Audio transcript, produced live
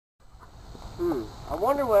I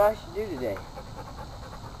wonder what I should do today.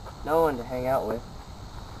 No one to hang out with.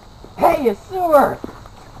 Hey, you sewer!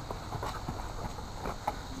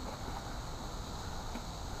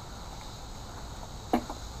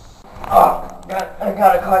 Oh, I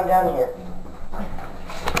gotta climb down here.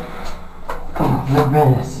 Oh, never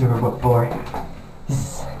been in a sewer before.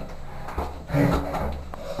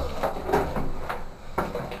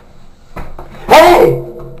 Hey!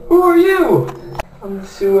 Who are you? I'm the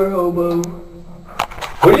Sewer Hobo.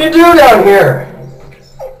 What do you do down here?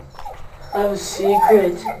 I have a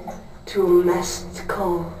secret to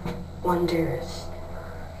mystical wonders.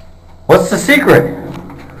 What's the secret?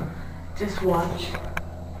 Just watch.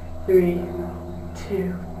 3,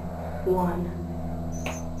 2, 1.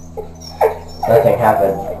 Nothing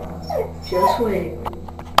happened. Just wait.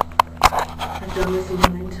 I've done this a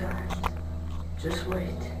million times. Just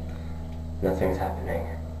wait. Nothing's happening.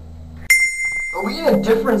 Are we in a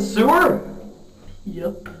different sewer?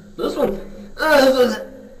 Yup. This one's...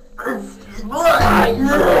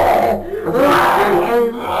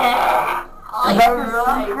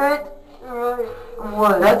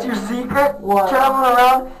 What? That's your secret? What? Traveling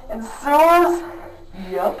around in sewers?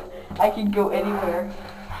 Yup. I can go anywhere.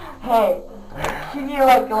 Hey, can you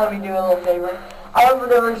let me do a little favor? I would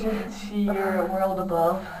never see your world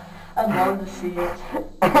above. I'd love to see it.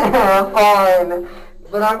 Fine.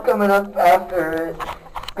 But I'm coming up after it.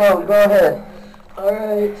 Go ahead.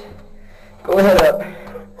 Alright. Go ahead up.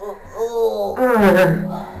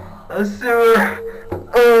 A sewer.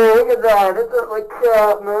 Oh, look at that. This is like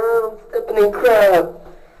crap, man. I'm stepping in crap.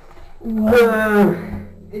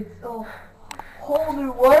 It's a whole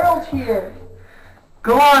new world here.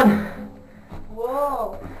 Go on.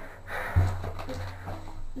 Whoa.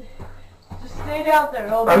 Just stay down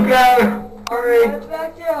there. Okay. Alright.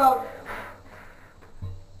 Back down.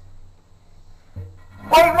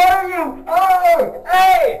 Wait,